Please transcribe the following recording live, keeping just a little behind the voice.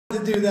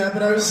to do that,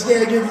 but I was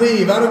scared you'd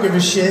leave. I don't give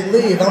a shit.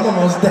 Leave. I'm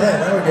almost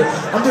dead. I don't give.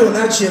 I'm doing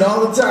that shit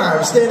all the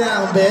time. Stay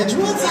down, bitch.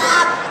 What's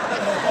up?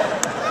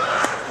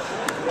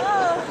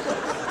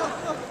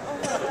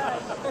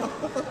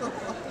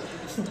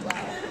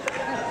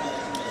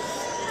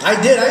 I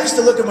did. I used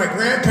to look at my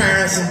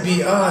grandparents and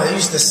be, oh, they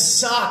used to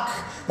suck.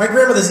 My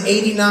grandmother's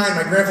 89.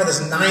 My grandfather's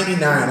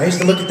 99. I used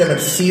to look at them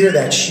and fear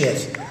that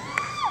shit.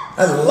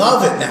 I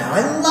love it now.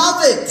 I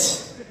love it.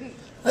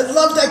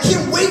 I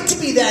can't wait to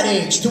be that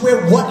age, to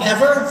wear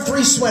whatever,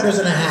 3 sweaters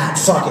and a hat,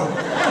 fuck it.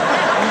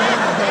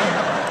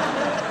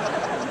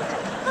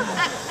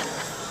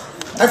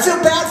 I feel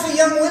bad for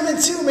young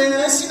women too, man.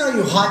 I see all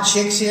you hot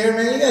chicks here,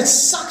 man. It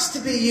sucks to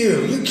be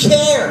you. You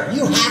care.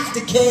 You have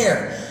to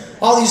care.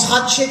 All these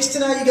hot chicks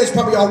tonight, you guys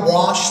probably all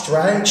washed,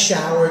 right?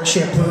 Showered,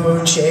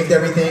 shampooed, shaved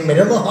everything, made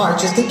a little heart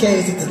just in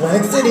case. It's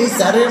Atlantic City,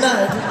 Saturday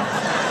night.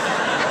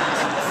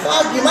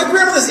 Fuck you. My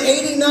grandmother's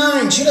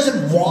 89. She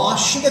doesn't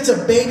wash. She gets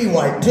a baby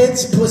wipe.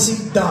 Pits,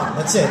 pussy, done.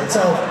 That's it.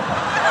 So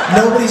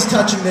nobody's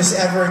touching this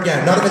ever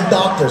again. Not even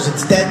doctors.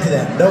 It's dead to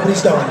them.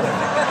 Nobody's going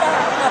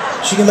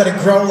there. She can let it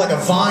grow like a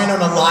vine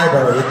on a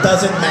library. It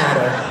doesn't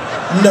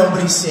matter.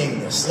 Nobody's seeing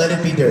this. Let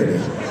it be dirty.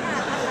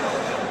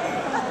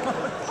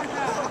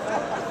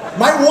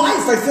 My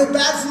wife, I feel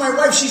bad for my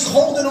wife. She's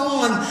holding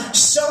on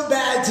so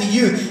bad to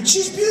youth.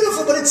 She's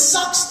beautiful, but it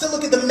sucks to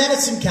look at the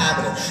medicine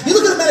cabinet. You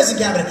look at the medicine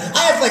cabinet, I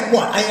have like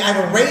what? I have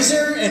a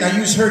razor and I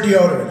use her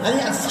deodorant. I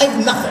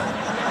have nothing.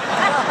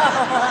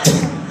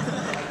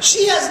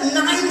 She has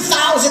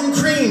 9,000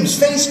 creams.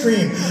 Face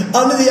cream,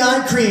 under the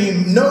eye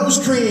cream, nose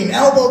cream,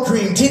 elbow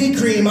cream, titty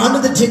cream,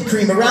 under the tit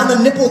cream, around the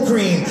nipple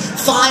cream,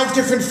 5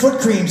 different foot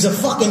creams, a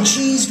fucking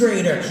cheese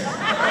grater.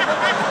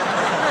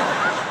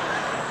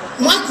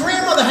 My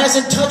grandmother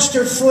hasn't touched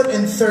her foot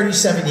in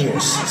 37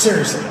 years.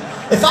 Seriously.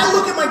 If I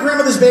look at my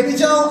grandmother's baby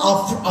toe,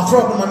 I'll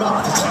throw up in my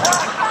mouth.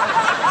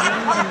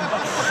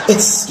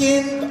 It's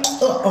skin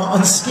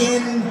on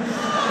skin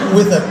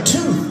with a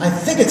tooth. I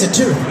think it's a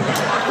tooth.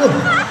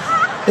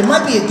 It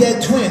might be a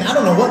dead twin. I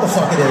don't know what the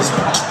fuck it is.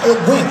 It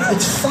winked.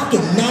 It's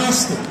fucking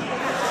nasty.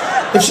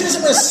 If she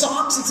doesn't wear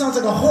socks, it sounds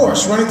like a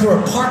horse running through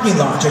a parking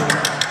lot.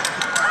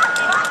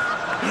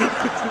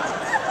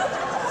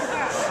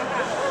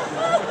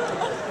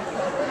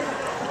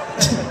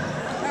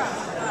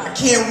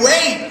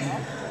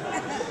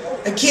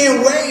 I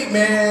can't wait,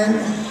 man.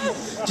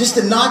 Just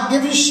to not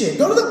give a shit.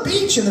 Go to the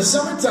beach in the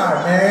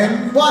summertime,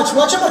 man. Watch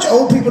how much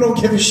old people don't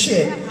give a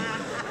shit.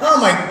 Oh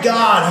my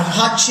God,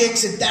 hot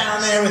chicks are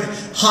down there with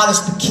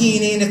hottest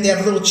bikini, and if they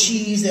have a little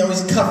cheese, they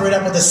always cover it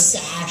up with a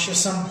sash or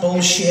some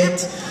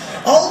bullshit.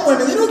 Old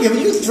women, they don't give a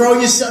shit. You throw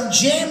yourself,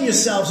 jam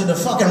yourselves into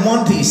fucking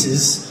one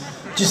pieces.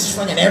 Just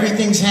fucking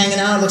everything's hanging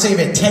out. It looks like you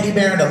have a teddy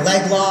bear in a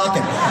leg lock,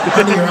 and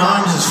under your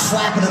arms is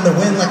flapping in the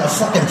wind like a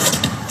fucking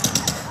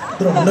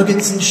little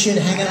nuggets and shit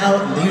hanging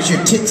out. And they use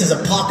your tits as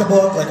a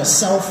pocketbook, like a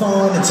cell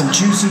phone, and some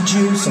juicy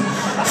juice, and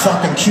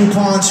fucking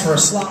coupons for a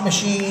slot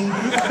machine.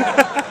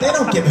 They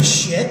don't give a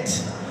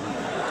shit.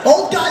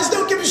 Old guys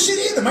don't give a shit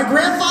either. My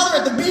grandfather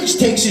at the beach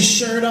takes his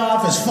shirt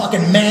off, his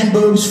fucking man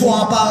boobs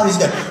flop out, he's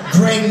got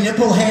gray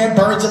nipple hair,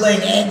 birds are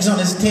laying eggs on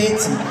his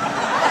tits, and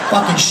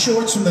fucking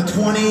shorts from the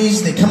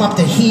 20s, they come up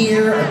to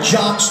here, a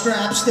jock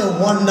strap, still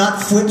one nut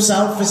flips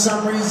out for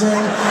some reason.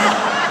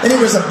 Then he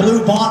wears a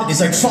blue bonnet, he's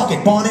like, fuck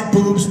it, bonnet,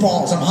 boobs,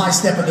 balls, I'm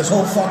high-stepping this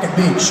whole fucking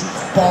beach.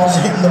 Balls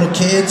are hitting little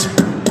kids.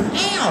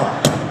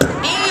 Ow!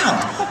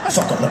 Ow!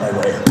 Fuck, I'm on my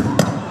way.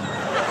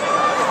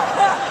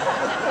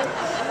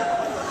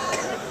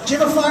 Do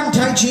you ever fart in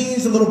tight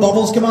jeans, the little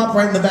bubbles come up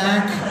right in the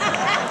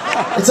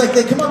back? It's like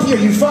they come up here,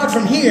 you fart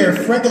from here,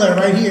 regular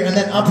right here, and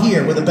then up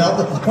here with a belt,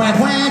 whant,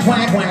 whant,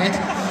 whant, whant.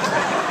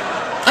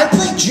 I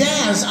played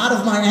jazz out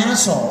of my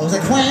asshole. It was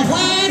like whant,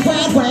 whant,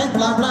 whant, whant,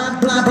 blah, blah,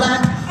 blah,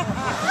 blah.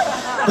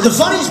 But the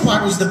funniest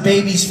part was the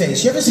baby's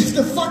face. You ever see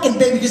the fucking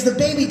baby? Because the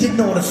baby didn't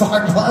know what a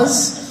fart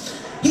was.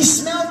 He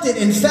smelled it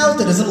and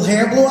felt it. His little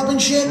hair blew up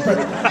and shit, but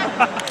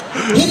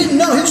he didn't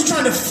know. He was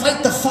trying to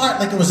fight the fart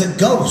like it was a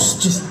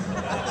ghost. Just...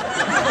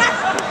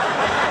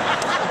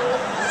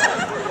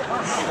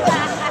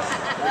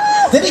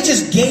 Then he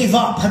just gave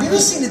up. Have you ever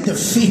seen a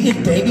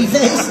defeated baby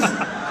face?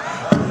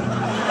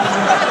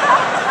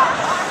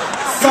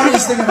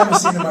 Funniest thing I've ever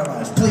seen in my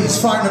life.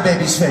 Please, fart in a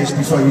baby's face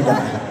before you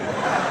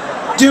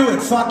die. Do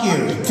it, fuck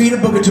you. Feed a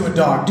booger to a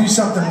dog. Do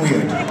something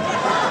weird.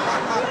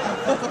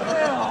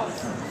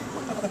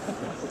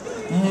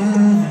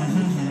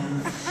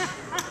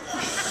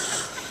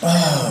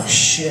 Oh,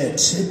 shit.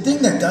 The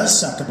thing that does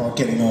suck about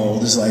getting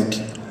old is like,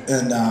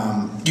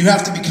 you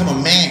have to become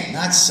a man.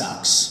 That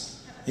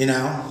sucks. You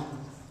know?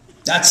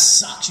 That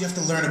sucks. You have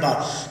to learn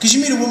about, because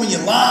you meet a woman you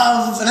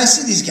love, and I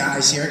see these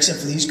guys here, except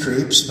for these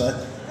creeps,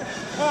 but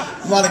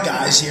a lot of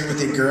guys here with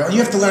their girl. You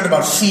have to learn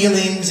about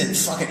feelings and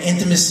fucking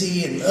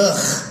intimacy, and ugh,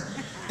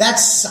 that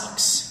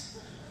sucks.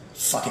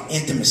 Fucking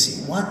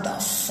intimacy. What the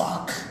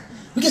fuck?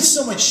 We get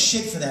so much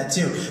shit for that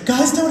too.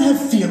 Guys don't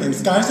have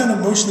feelings. Guys aren't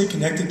emotionally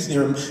connected to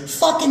their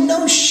fucking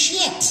no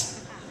shit.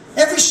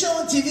 Every show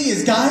on TV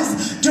is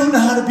guys don't know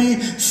how to be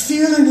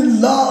feeling in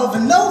love,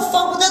 and no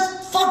fuck with that.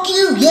 fuck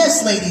you.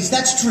 Yes, ladies,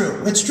 that's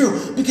true. It's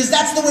true. Because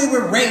that's the way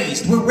we're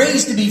raised. We're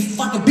raised to be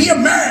fucking, be a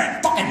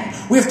man.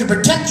 Fucking, we have to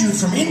protect you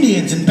from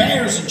Indians and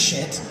bears and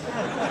shit.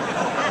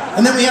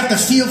 And then we have to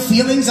feel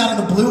feelings out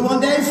of the blue one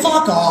day?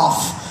 Fuck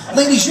off.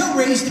 Ladies, you're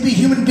raised to be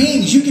human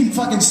beings. You can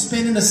fucking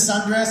spin in a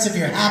sundress if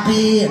you're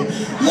happy and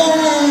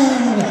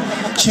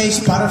yay! Chase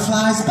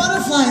butterflies.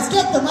 Butterflies,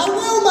 get them. I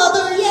will,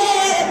 mother,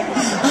 yeah!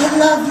 I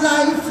love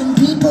life and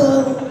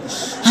people.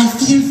 I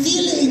feel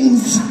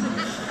feelings.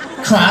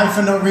 Cry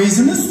for no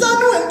reason. The sun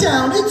went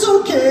down. It's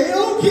okay.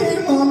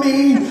 Okay,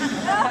 mommy.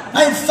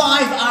 I had 5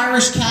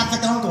 Irish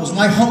Catholic uncles.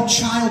 My whole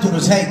childhood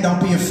was, hey,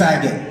 don't be a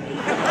faggot.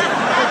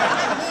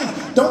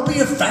 Don't be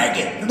a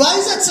faggot. Why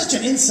is that such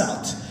an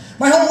insult?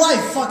 My whole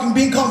life, fucking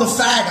being called a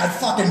fag, I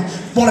fucking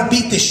want to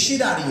beat the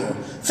shit out of you.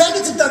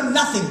 Faggots have done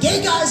nothing.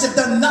 Gay guys have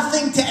done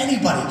nothing to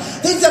anybody.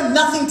 They've done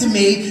nothing to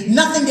me,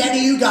 nothing to any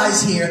of you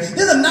guys here.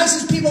 They're the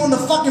nicest people on the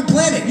fucking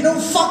planet. You don't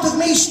fuck with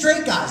me,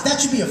 straight guys.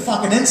 That should be a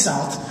fucking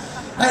insult.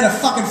 I had a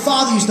fucking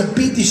father who used to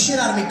beat the shit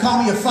out of me,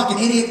 call me a fucking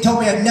idiot,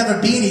 told me I'd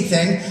never be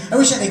anything. I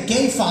wish I had a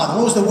gay father.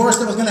 What was the worst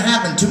that was going to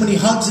happen? Too many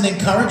hugs and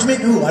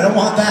encouragement? Ooh, I don't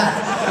want that.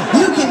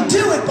 You can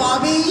do it,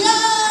 Bobby. Yay!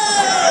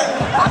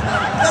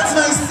 That's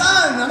my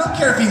son. I don't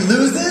care if he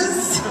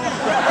loses.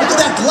 Look at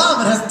that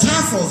glove. It has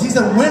tassels. He's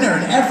a winner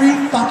in every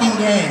fucking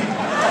game.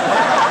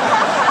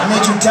 I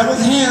made you deviled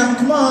ham.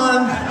 Come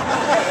on.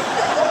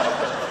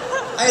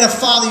 I had a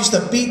father who used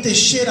to beat the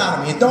shit out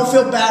of me. And don't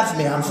feel bad for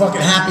me. I'm fucking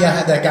happy I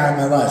had that guy in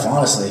my life,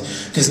 honestly.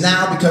 Because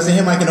now, because of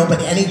him, I can open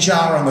any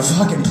jar on the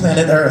fucking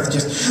planet Earth.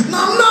 Just,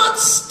 I'm not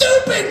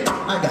stupid.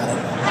 I got it.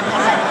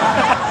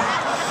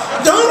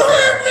 Don't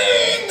hurt me.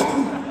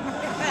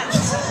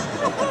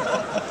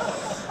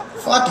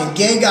 Fucking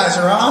gay guys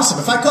are awesome.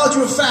 If I called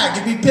you a fag,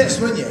 you'd be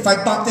pissed, wouldn't you? If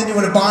I bumped into you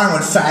in a bar and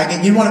went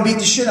faggot, you'd want to beat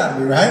the shit out of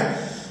me, right?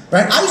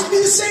 Right? I used to be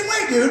the same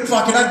way, dude.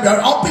 Fucking,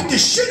 I'll beat the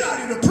shit out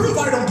of you to prove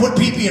I don't put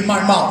pee-pee in my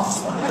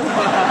mouth.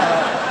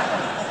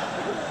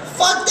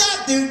 Fuck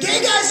that, dude.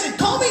 Gay guys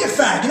call me a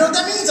fag. You know what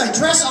that means? I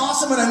dress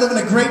awesome and I live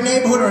in a great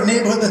neighborhood or a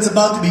neighborhood that's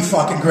about to be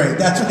fucking great.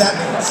 That's what that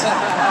means.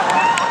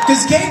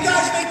 Because gay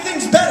guys make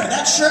things better.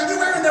 That shirt you're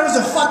wearing, there was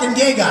a fucking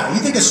gay guy.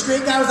 You think a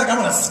straight guy was like, I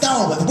want a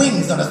skull with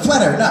wings on a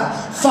sweater? No.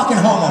 Fucking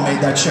homo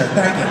made that shirt.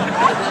 Thank you.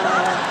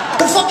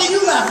 The fuck are you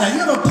laughing at?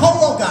 You have a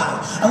polo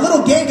guy. A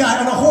little gay guy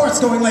on a horse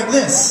going like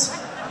this.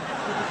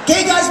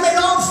 Gay guys made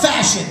all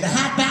fashion. The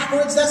hat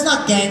backwards, that's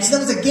not gangster.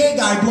 That was a gay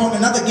guy blowing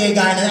another gay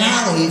guy in an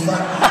alley.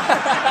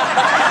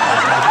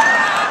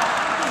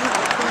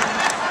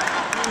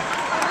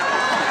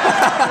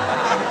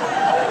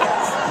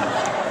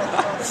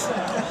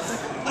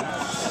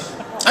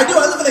 I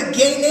live in a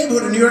gay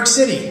neighborhood in New York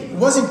City. It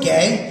wasn't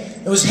gay.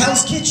 It was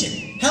Hell's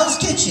Kitchen. Hell's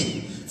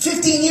Kitchen.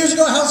 15 years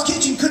ago, Hell's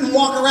Kitchen couldn't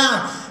walk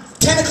around.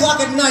 10 o'clock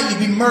at night, you'd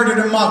be murdered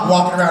or mugged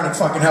walking around in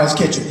fucking Hell's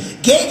Kitchen.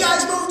 Gay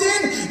guys moved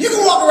in, you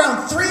can walk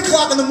around 3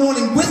 o'clock in the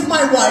morning with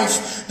my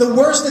wife. The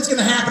worst that's going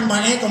to happen, my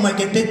ankle might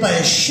get bit by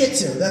a shih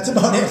tzu. That's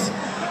about it.